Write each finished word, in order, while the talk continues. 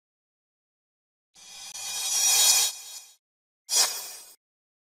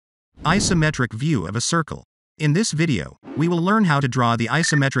Isometric view of a circle. In this video, we will learn how to draw the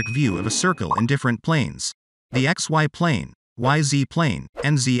isometric view of a circle in different planes: the XY plane, YZ plane,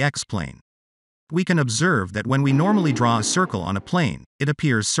 and ZX plane. We can observe that when we normally draw a circle on a plane, it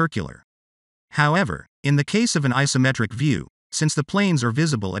appears circular. However, in the case of an isometric view, since the planes are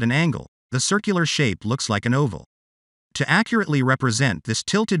visible at an angle, the circular shape looks like an oval. To accurately represent this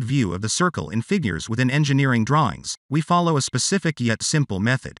tilted view of the circle in figures within engineering drawings, we follow a specific yet simple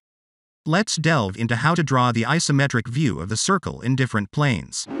method. Let's delve into how to draw the isometric view of the circle in different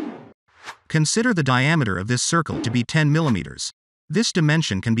planes. Consider the diameter of this circle to be 10 millimeters. This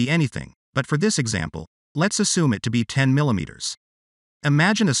dimension can be anything, but for this example, let's assume it to be 10 millimeters.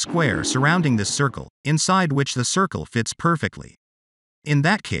 Imagine a square surrounding this circle, inside which the circle fits perfectly. In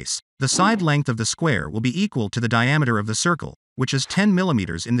that case, the side length of the square will be equal to the diameter of the circle, which is 10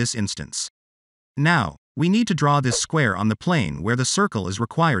 millimeters in this instance. Now, we need to draw this square on the plane where the circle is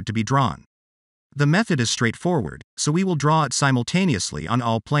required to be drawn. The method is straightforward, so we will draw it simultaneously on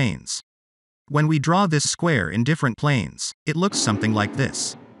all planes. When we draw this square in different planes, it looks something like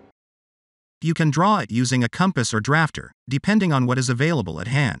this. You can draw it using a compass or drafter, depending on what is available at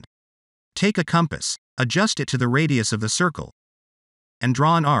hand. Take a compass, adjust it to the radius of the circle, and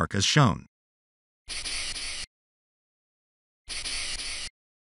draw an arc as shown.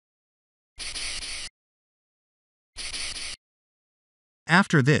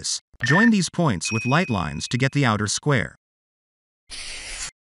 After this, join these points with light lines to get the outer square.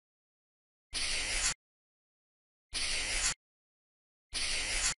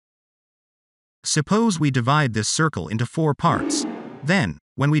 Suppose we divide this circle into 4 parts. Then,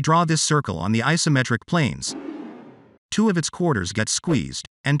 when we draw this circle on the isometric planes, 2 of its quarters get squeezed,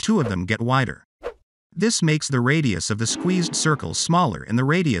 and 2 of them get wider. This makes the radius of the squeezed circle smaller and the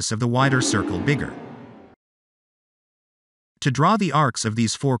radius of the wider circle bigger. To draw the arcs of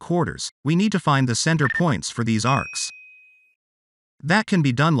these 4 quarters, we need to find the center points for these arcs. That can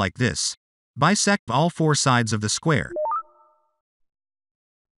be done like this. Bisect all 4 sides of the square.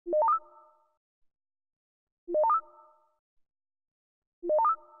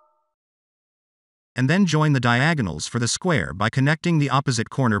 And then join the diagonals for the square by connecting the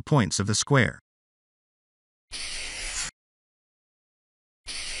opposite corner points of the square.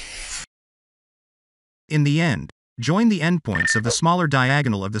 In the end, join the endpoints of the smaller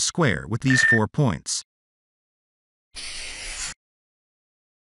diagonal of the square with these 4 points.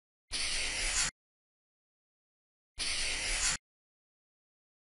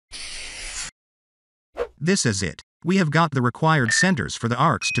 This is it. We have got the required centers for the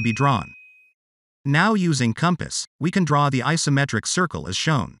arcs to be drawn. Now, using compass, we can draw the isometric circle as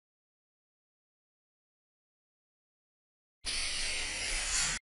shown.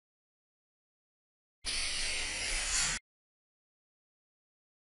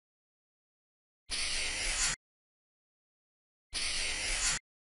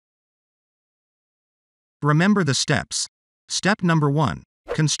 Remember the steps. Step number 1.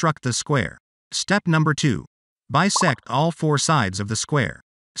 Construct the square. Step number 2. Bisect all 4 sides of the square.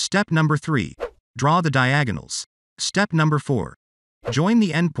 Step number 3. Draw the diagonals. Step number 4. Join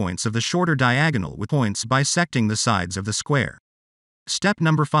the endpoints of the shorter diagonal with points bisecting the sides of the square. Step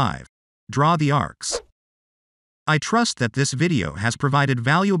number 5. Draw the arcs. I trust that this video has provided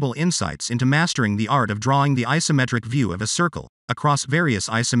valuable insights into mastering the art of drawing the isometric view of a circle across various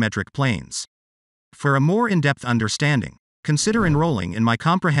isometric planes. For a more in-depth understanding, consider enrolling in my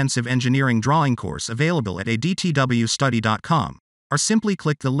comprehensive engineering drawing course available at adtwstudy.com, or simply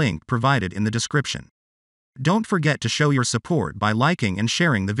click the link provided in the description. Don't forget to show your support by liking and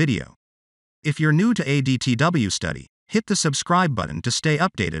sharing the video. If you're new to ADTW Study, hit the subscribe button to stay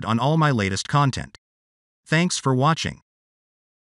updated on all my latest content. Thanks for watching.